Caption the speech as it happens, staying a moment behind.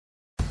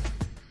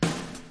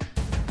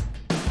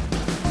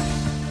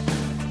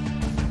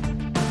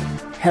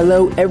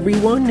Hello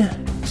everyone,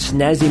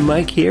 Snazzy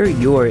Mike here,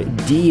 your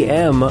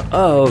DM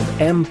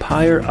of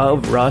Empire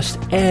of Rust,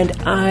 and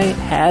I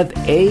have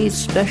a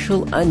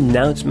special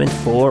announcement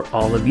for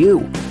all of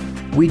you.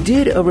 We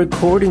did a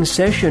recording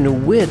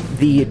session with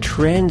the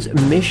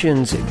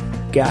Transmissions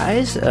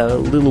guys a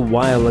little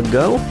while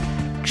ago.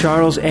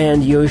 Charles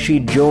and Yoshi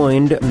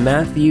joined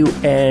Matthew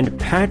and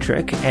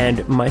Patrick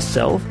and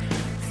myself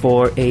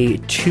for a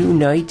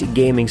 2-night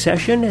gaming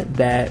session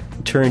that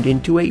turned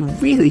into a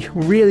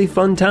really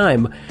fun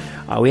time.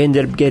 We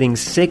ended up getting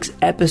 6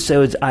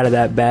 episodes out of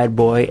that bad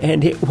boy,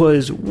 and it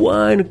was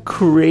one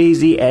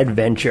crazy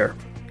adventure.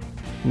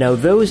 Now,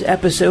 those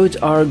episodes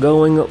are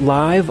going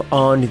live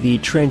on the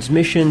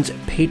Transmissions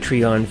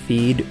Patreon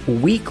feed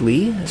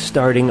weekly,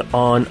 starting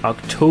on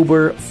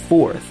October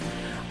 4th.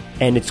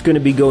 And it's going to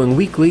be going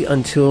weekly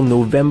until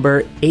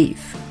November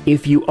 8th.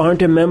 If you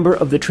aren't a member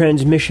of the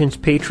Transmissions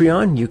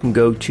Patreon, you can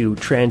go to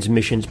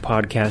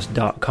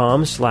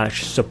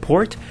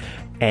transmissionspodcast.com/support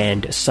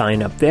and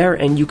sign up there,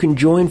 and you can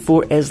join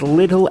for as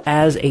little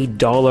as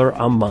 $1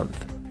 a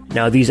month.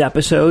 Now, these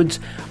episodes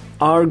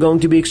are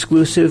going to be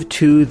exclusive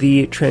to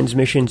the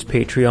Transmissions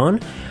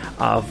Patreon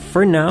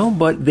for now,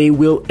 but they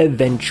will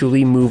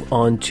eventually move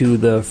on to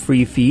the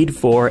free feed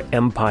for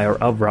Empire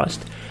of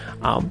Rust.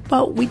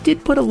 But we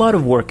did put a lot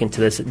of work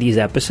into these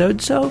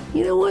episodes, so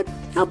you know what?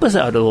 Help us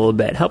out a little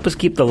bit. Help us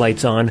keep the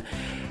lights on,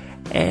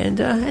 and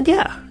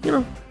yeah,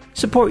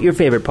 support your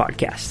favorite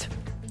podcast.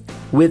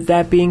 With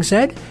that being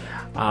said,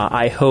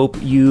 I hope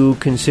you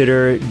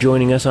consider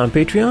joining us on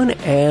Patreon,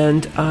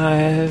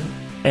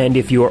 and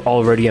if you are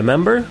already a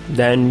member,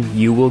 then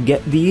you will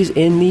get these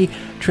in the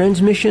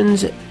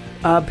Transmissions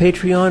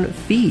Patreon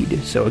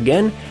feed. So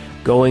again,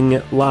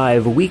 going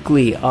live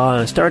weekly,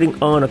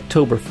 starting on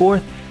October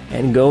 4th.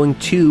 And going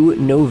to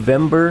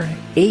November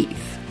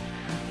 8th,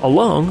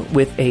 along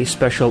with a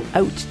special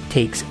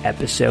outtakes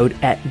episode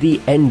at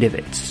the end of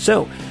it.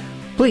 So,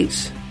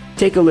 please,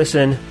 take a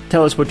listen,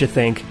 tell us what you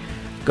think.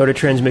 Go to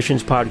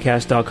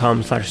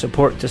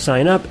transmissionspodcast.com/support to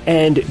sign up,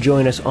 and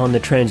join us on the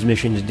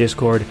Transmissions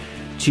Discord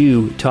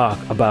to talk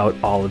about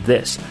all of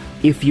this.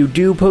 If you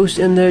do post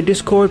in the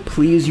Discord,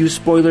 please use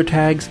spoiler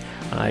tags,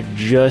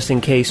 just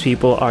in case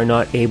people are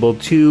not able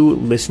to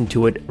listen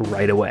to it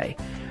right away.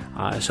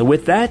 So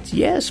with that,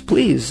 yes,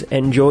 please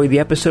enjoy the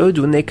episodes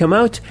when they come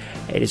out.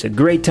 It is a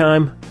great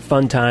time,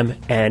 fun time,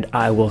 and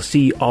I will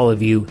see all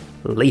of you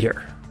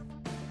later.